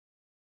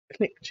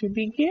Click to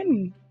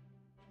begin.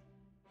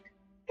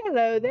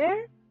 Hello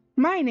there.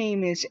 My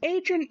name is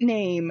Agent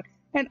Name,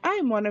 and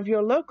I'm one of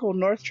your local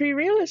North Tree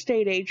real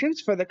estate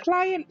agents for the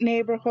client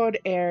neighborhood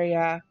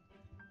area.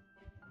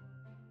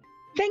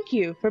 Thank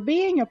you for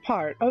being a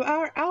part of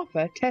our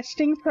alpha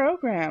testing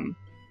program.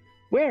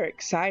 We're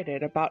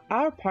excited about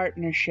our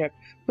partnership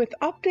with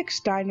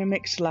Optics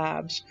Dynamics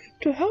Labs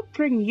to help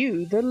bring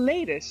you the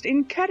latest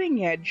in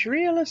cutting-edge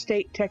real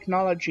estate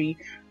technology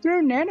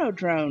through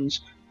nanodrones,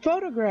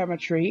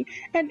 photogrammetry,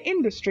 and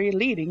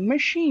industry-leading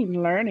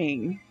machine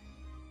learning.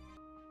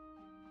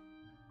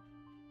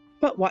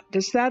 But what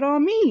does that all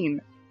mean?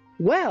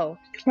 Well,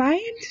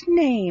 client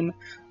name,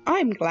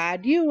 I'm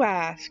glad you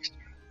asked.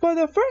 For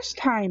the first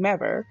time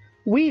ever,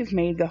 we've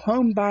made the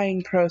home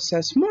buying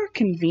process more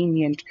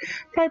convenient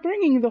by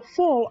bringing the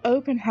full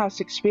open house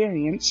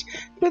experience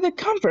to the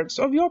comforts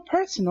of your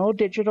personal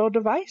digital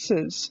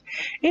devices.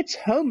 It's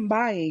home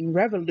buying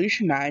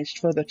revolutionized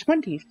for the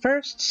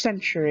 21st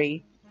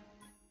century.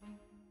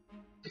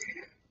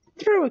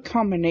 Through a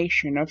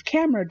combination of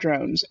camera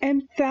drones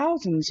and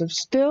thousands of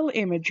still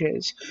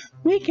images,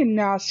 we can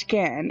now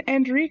scan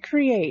and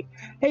recreate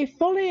a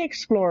fully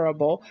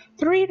explorable,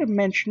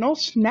 three-dimensional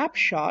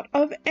snapshot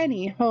of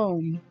any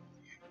home.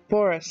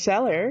 For a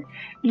seller,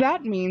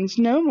 that means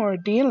no more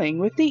dealing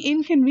with the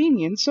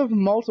inconvenience of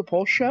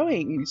multiple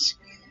showings.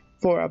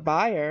 For a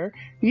buyer,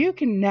 you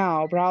can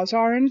now browse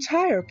our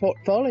entire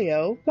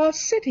portfolio while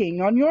sitting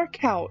on your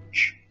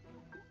couch.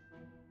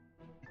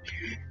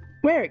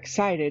 We're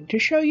excited to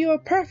show you a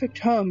perfect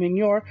home in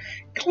your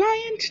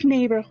client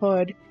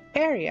neighborhood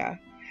area.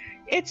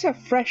 It's a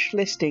fresh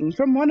listing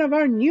from one of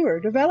our newer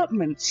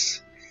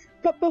developments.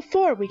 But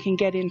before we can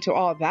get into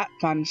all that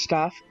fun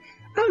stuff,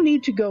 I'll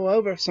need to go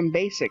over some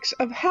basics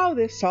of how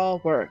this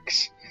all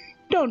works.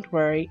 Don't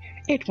worry,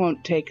 it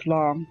won't take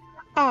long.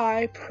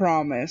 I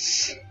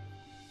promise.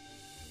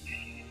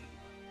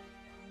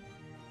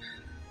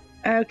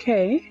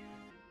 Okay.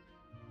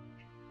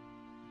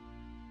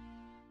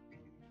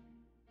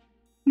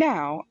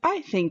 Now,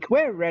 I think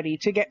we're ready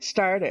to get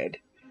started.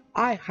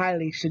 I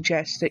highly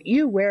suggest that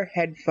you wear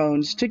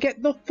headphones to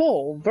get the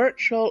full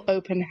virtual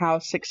open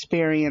house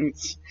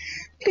experience.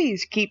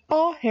 Please keep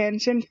all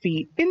hands and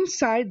feet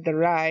inside the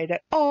ride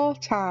at all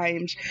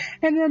times,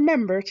 and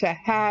remember to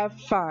have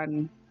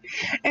fun.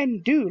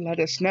 And do let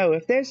us know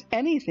if there's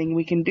anything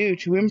we can do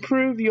to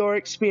improve your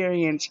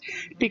experience,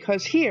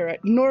 because here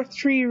at North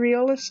Tree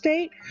Real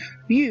Estate,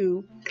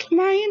 you,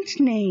 client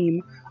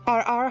name,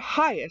 are our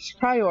highest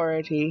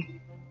priority.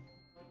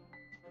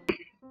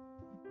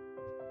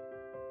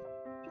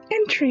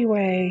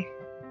 Entryway.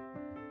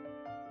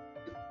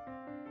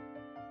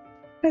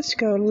 Let's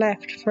go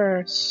left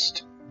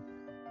first.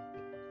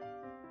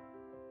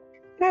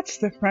 That's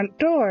the front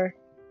door.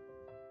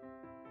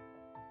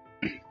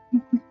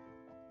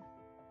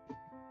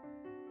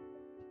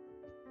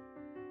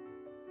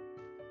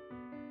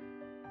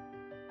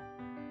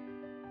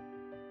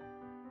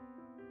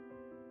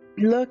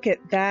 Look at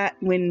that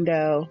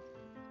window.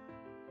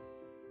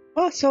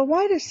 Also,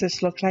 why does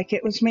this look like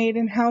it was made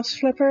in House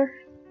Flipper?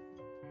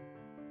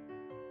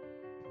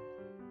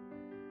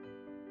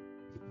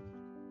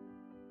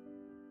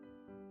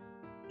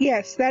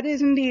 Yes, that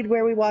is indeed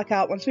where we walk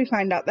out once we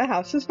find out the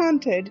house is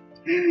haunted.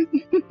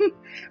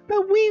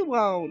 But we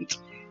won't.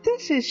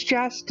 This is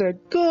just a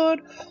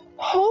good,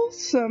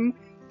 wholesome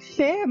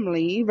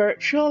family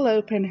virtual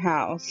open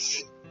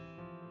house.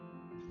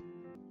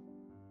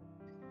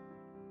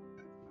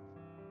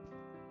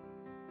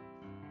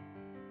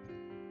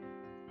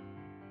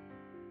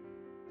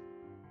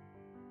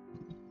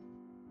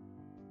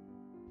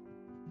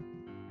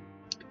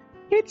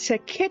 It's a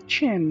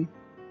kitchen.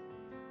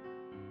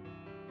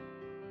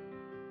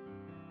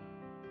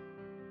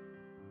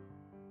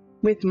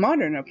 With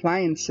modern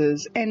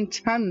appliances and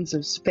tons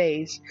of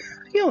space,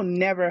 you'll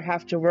never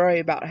have to worry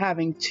about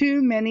having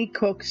too many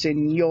cooks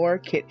in your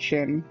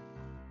kitchen.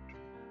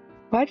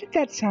 Why did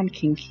that sound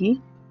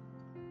kinky?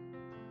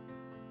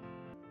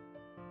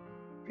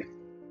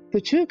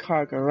 The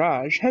two-car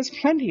garage has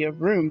plenty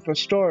of room for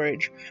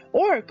storage,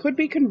 or it could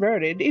be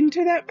converted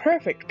into that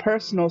perfect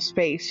personal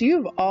space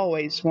you've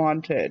always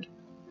wanted.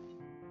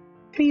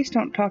 Please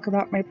don't talk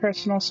about my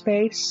personal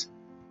space.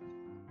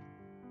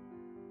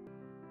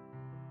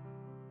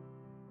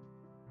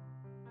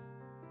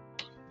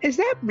 Is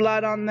that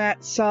blood on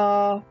that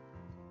saw?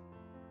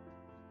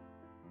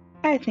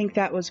 I think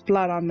that was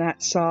blood on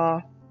that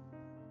saw.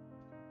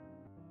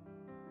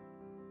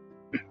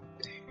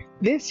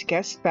 This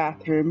guest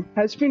bathroom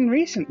has been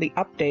recently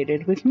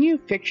updated with new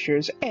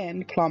fixtures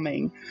and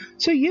plumbing,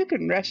 so you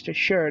can rest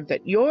assured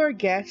that your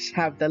guests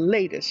have the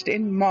latest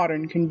in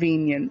modern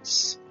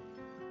convenience.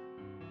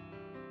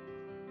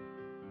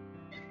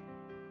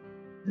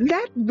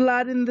 That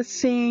blood in the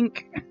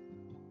sink.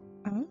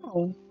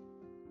 Oh.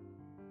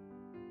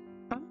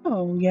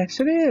 Oh, yes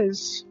it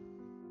is.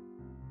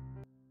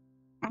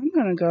 I'm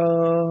gonna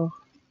go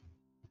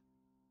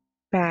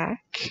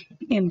back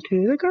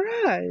into the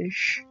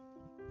garage.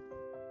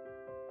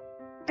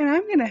 And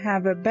I'm gonna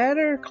have a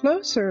better,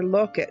 closer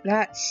look at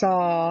that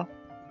saw.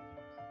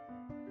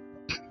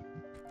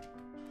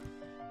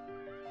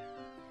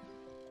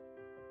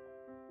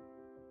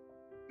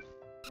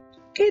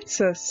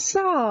 It's a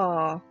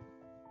saw.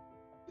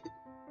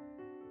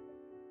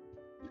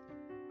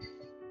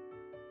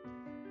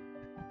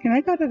 Can I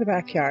go to the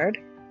backyard?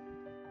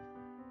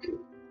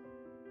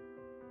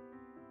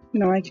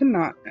 No, I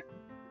cannot.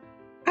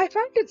 I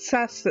find it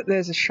sus that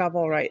there's a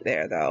shovel right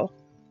there, though.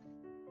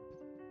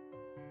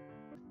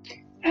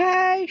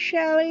 Hi,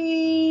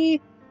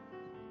 Shelly!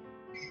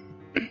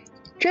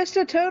 Just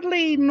a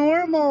totally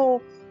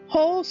normal,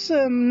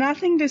 wholesome,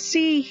 nothing to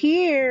see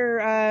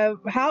here,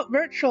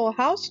 virtual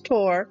house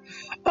tour.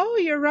 Oh,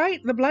 you're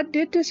right, the blood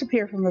did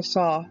disappear from the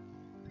saw.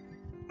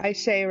 I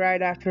say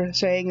right after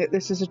saying that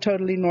this is a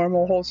totally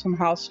normal, wholesome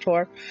house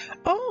tour.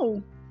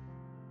 Oh!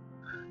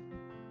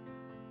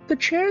 The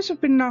chairs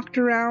have been knocked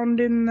around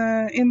in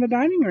the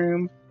dining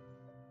room.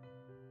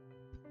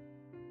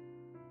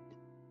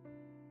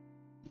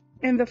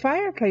 And the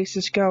fireplace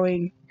is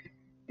going.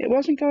 It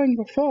wasn't going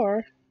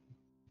before.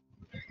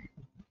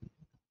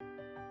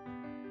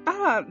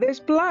 Ah,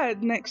 there's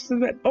blood next to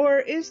the... Or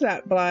is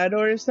that blood?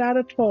 Or is that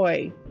a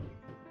toy?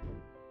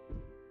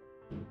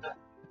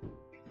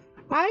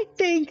 I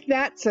think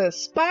that's a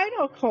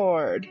spinal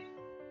cord.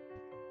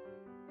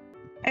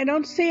 I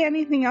don't see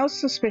anything else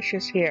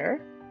suspicious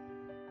here.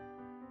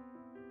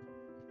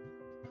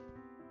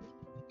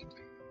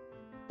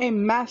 A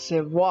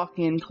massive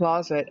walk-in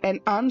closet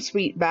and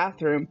ensuite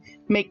bathroom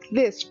make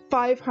this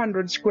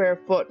 500 square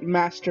foot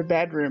master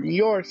bedroom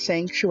your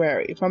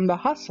sanctuary from the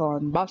hustle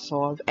and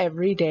bustle of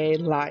everyday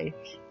life.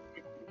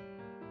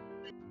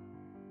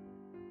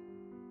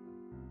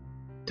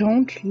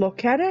 Don't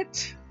look at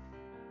it.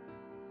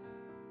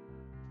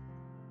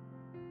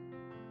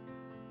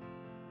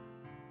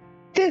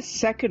 This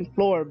second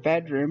floor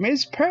bedroom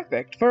is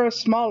perfect for a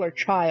smaller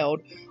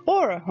child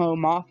or a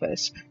home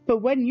office, but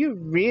when you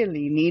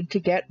really need to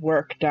get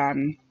work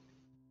done.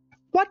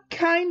 What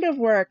kind of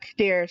work,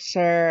 dear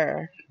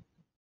sir?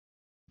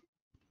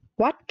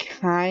 What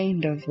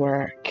kind of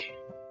work?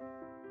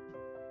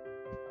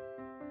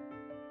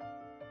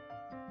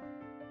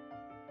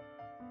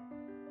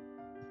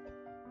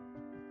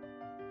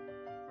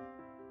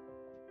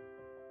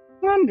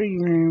 Laundry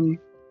room.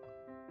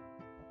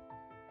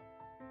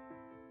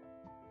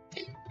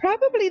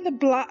 Probably the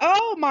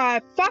oh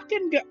my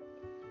fucking god.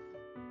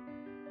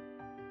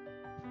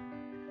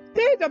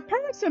 There's a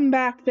person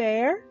back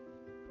there.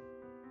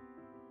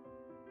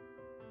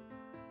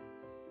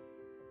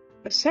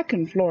 A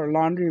second floor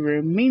laundry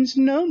room means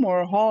no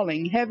more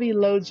hauling heavy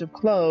loads of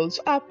clothes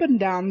up and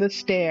down the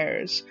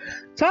stairs.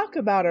 Talk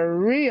about a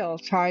real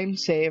time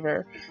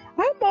saver.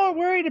 I'm more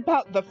worried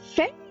about the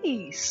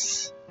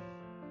face.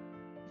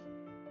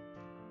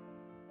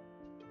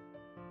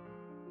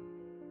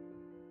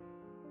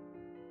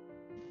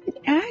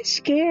 I'm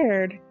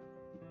scared.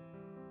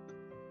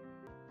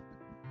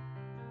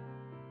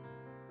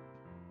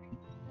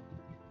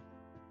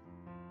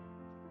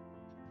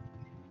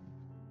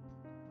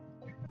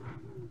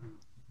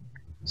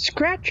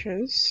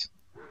 Scratches?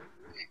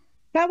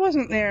 That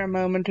wasn't there a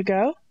moment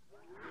ago.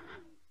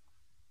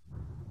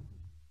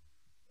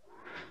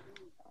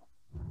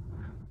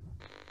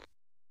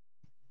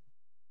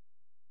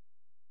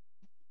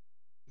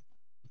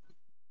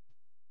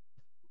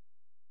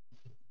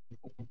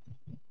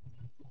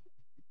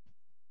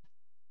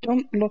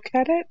 Don't look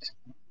at it.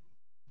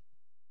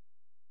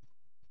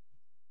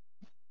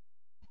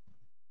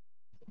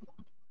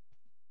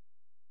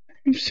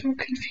 I'm so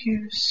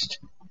confused.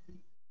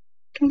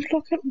 Don't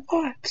look at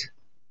what?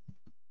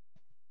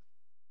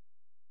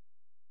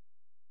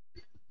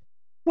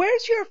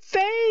 Where's your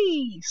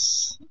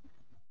face?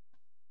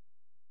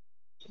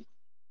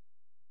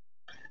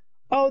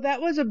 Oh,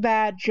 that was a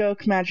bad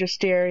joke,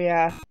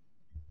 Magisteria.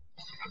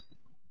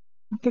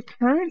 The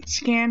current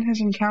scan has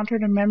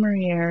encountered a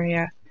memory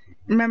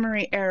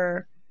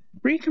error.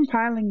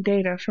 Recompiling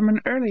data from an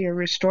earlier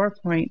restore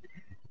point.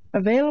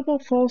 Available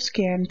full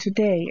scan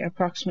today,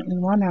 approximately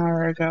 1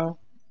 hour ago.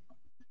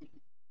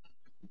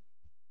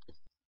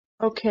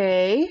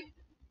 Okay.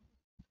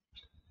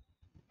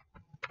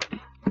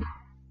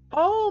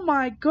 Oh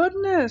my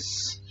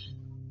goodness!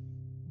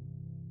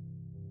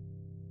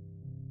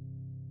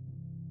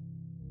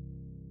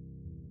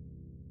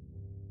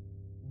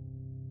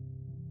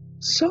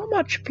 So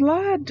much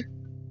blood!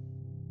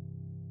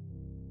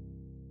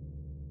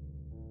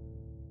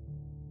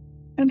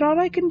 And all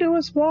I can do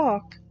is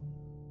walk.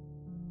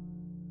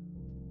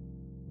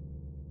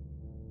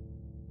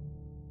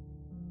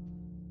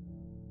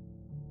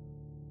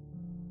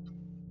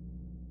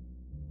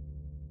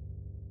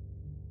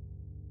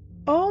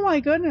 Oh my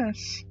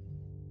goodness!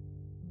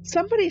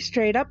 Somebody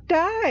straight up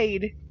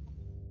died!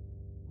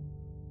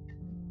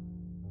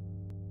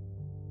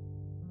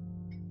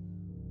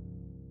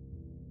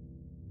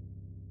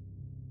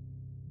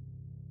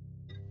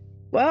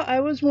 Well, I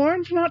was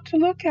warned not to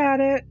look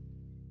at it,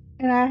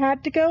 and I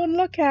had to go and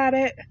look at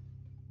it.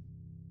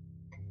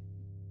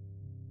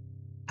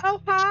 Oh,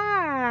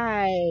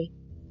 hi!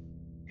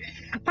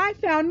 I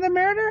found the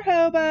murder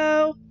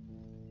hobo!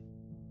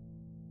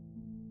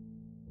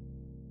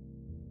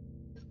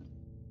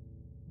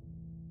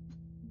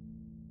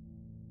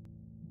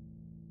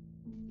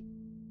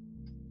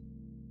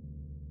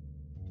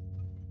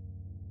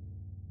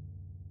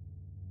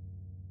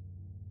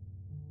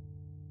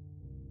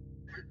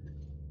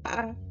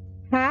 Uh,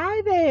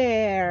 Hi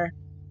there.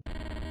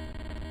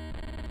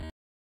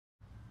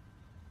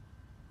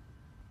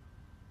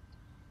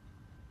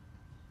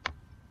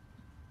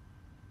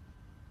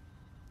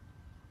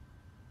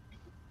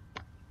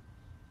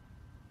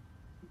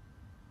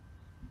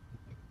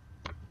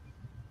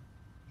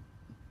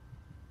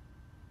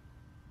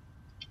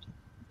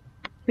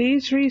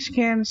 Please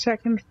rescan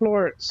second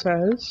floor, it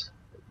says.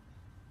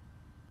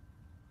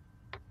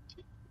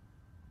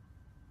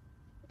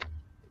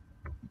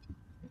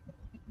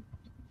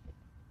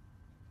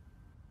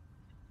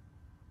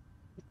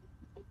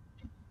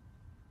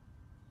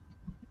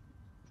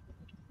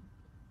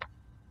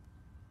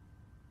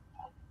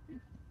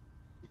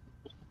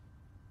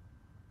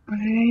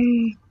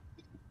 I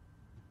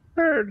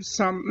heard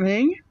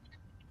something.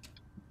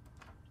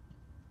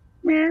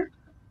 Meh.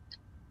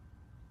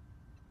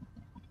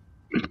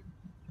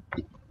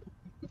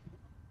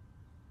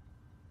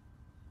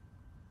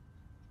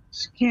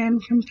 Scan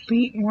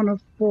complete, 1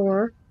 of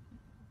 4.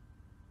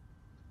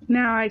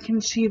 Now I can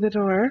see the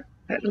door,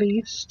 at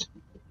least.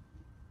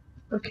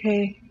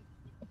 Okay.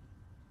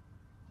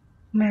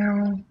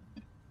 Now,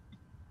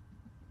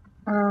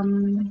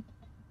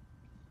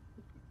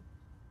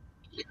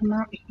 come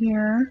out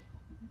here.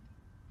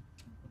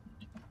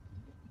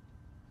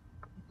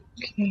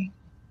 Okay.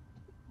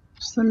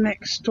 It's the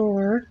next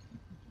door.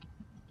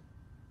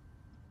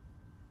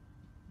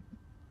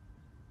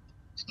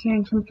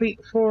 Scan complete,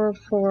 4 of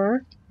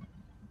 4.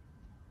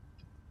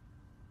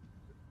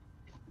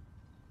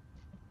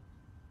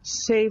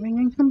 Saving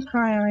and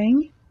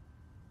compiling.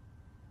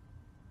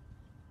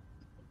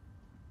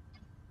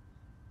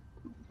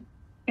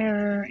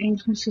 Error,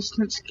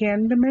 inconsistent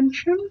scan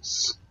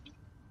dimensions.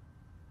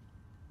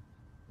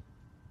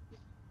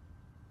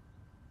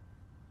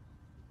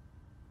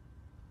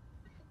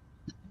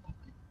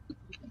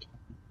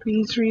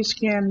 Please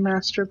rescan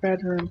master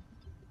bedroom.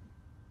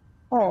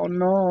 Oh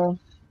no.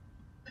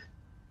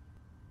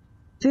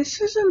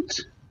 This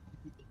isn't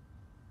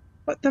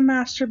what the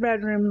master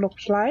bedroom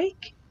looked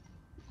like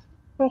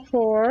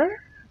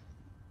before.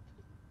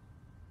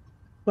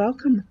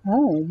 Welcome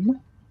home.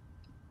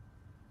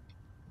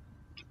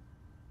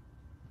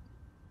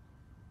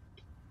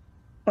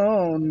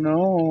 Oh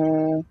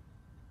no.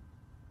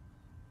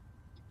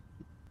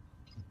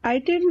 I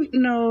didn't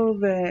know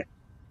that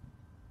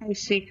I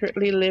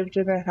secretly lived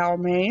in a hell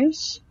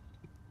maze.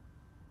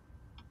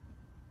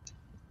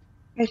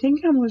 I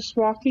think I was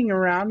walking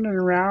around and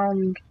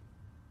around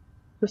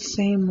the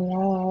same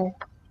wall.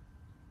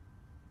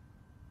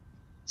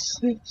 What's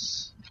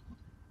this?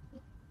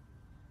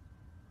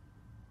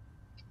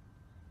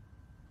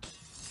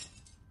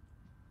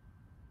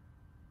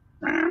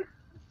 Ah.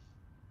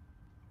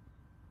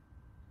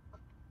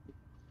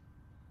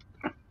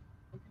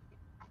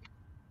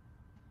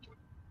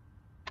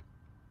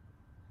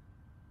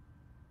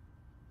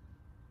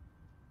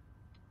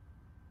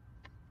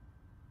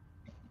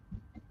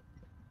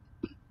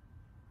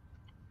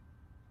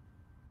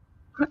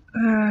 What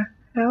the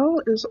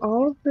hell is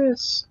all of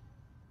this?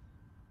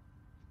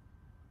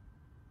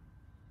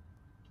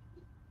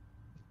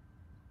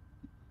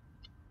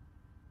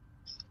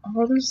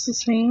 All this the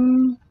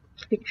same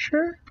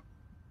picture?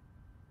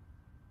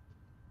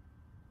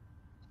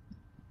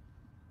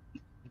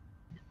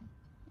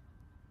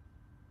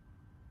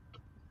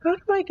 How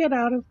do I get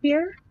out of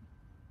here?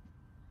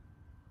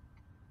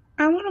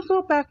 I want to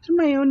go back to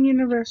my own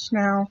universe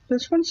now.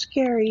 This one's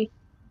scary.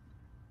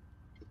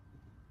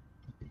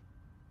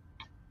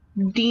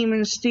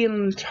 Demon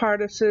stealing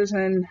TARDISes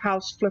and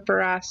house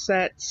flipper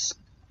assets.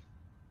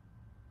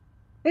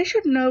 They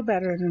should know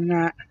better than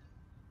that.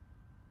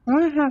 I'm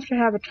gonna have to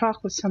have a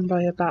talk with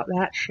somebody about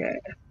that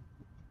shit.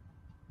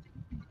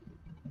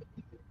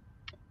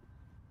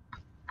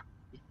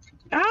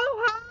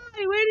 Oh,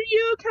 hi! Where did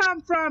you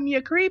come from,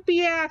 you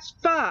creepy ass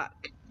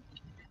fuck?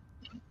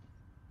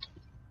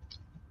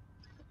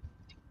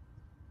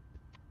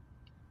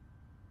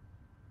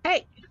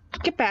 Hey,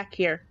 get back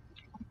here.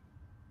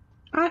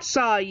 I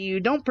saw you.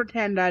 Don't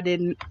pretend I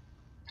didn't.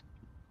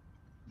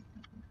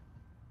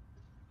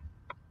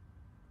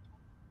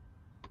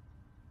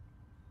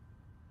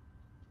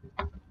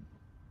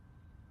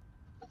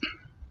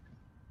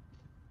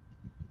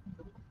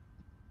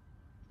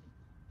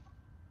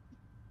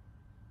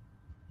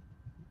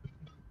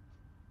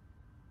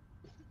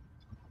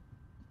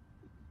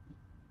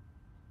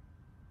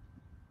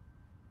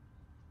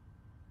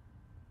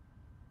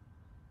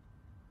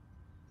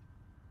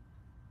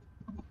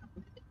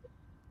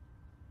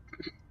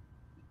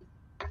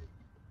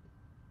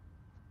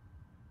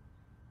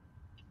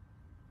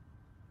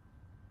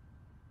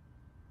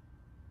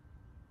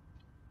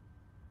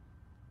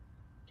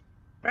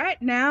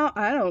 Right now,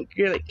 I don't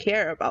really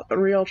care about the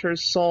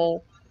realtor's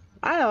soul.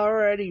 I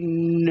already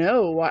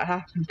know what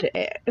happened to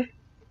Ed.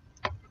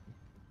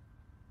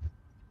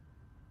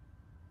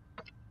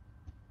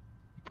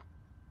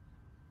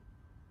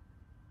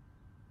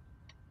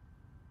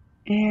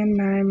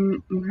 And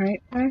I'm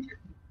right back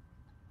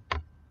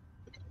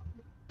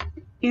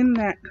in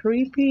that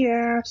creepy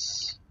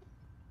ass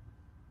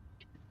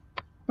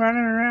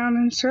running around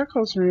in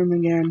circles room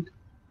again.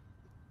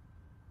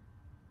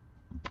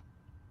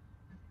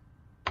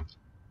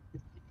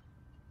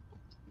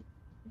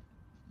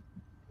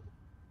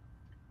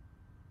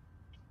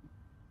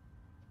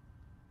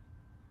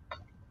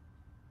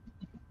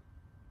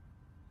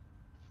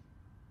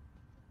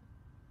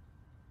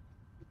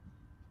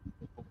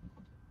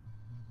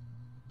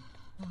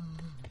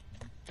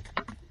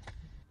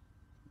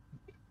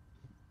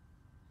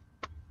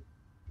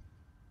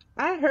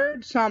 I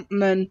heard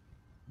something.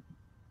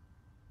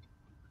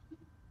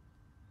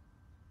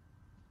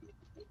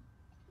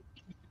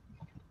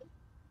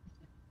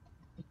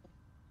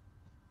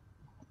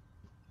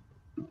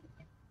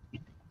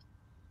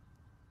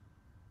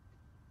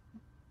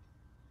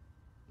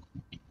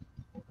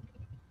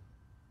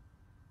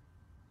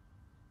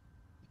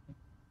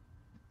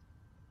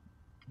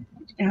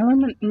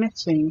 Element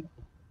missing.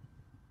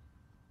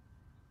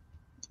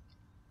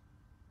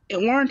 It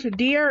weren't a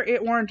deer,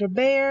 it weren't a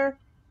bear,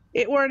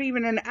 it weren't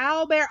even an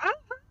owl bear. Oh,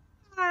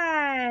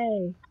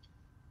 hi!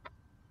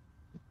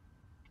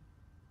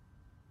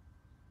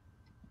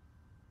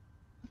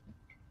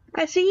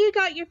 I see you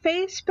got your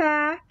face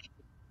back.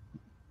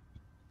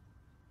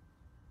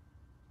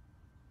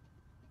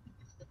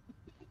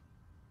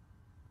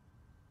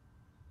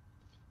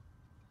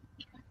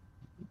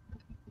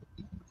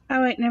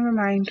 Oh wait, never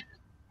mind.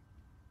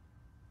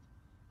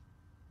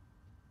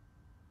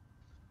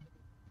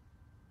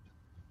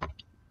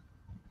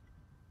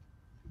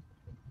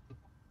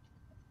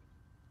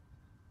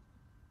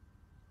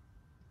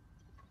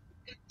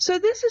 So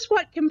this is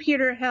what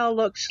computer hell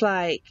looks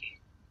like.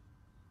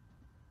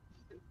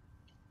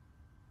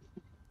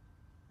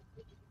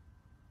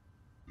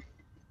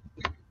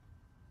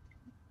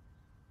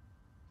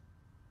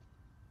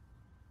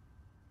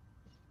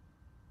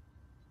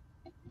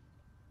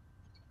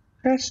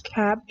 Press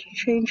tab to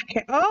change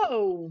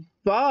Oh,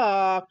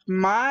 fuck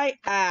my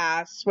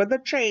ass with a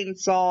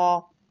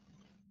chainsaw.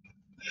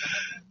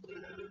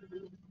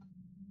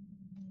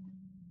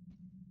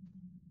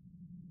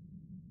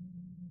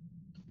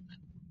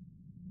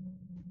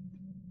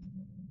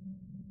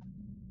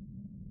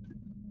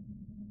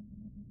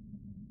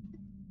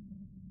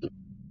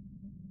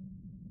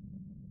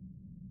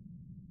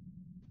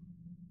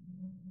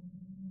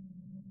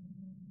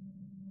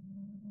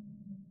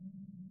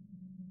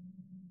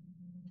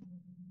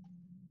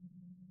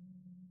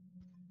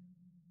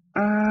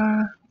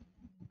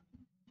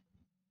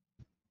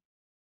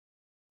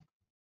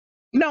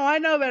 No, I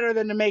know better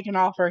than to make an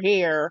offer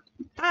here.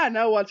 I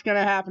know what's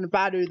gonna happen if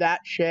I do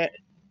that shit.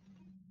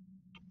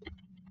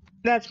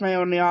 That's my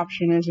only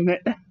option, isn't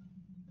it?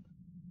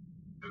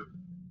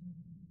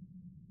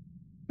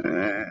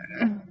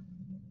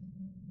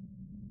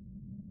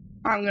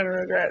 I'm gonna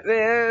regret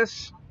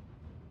this.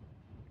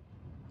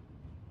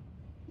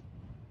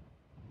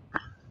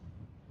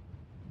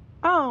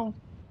 Oh,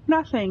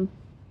 nothing.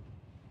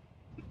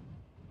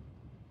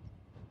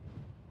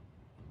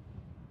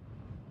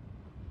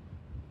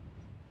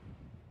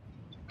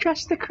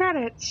 Just the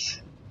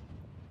credits.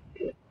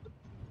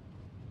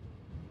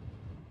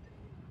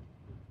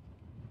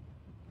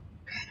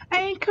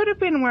 I mean, it could have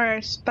been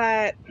worse,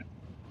 but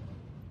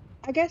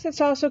I guess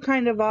it's also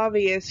kind of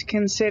obvious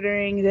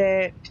considering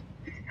that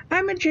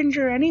I'm a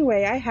ginger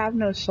anyway. I have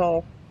no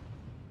soul.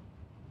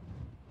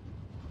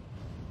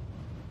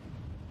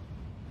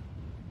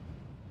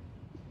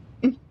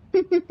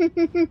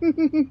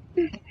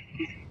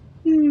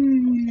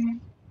 Hmm.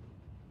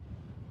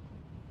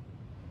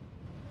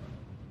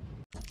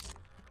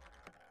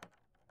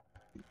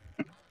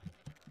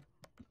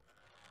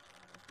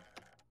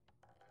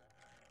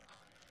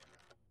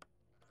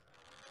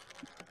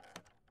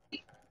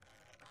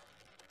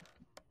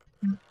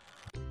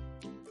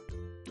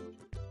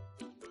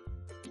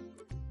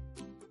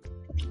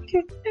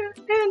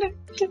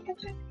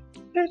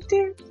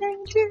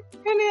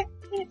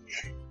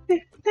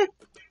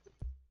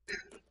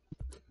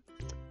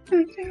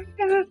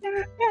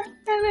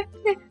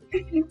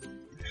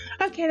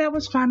 Okay, that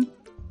was fun.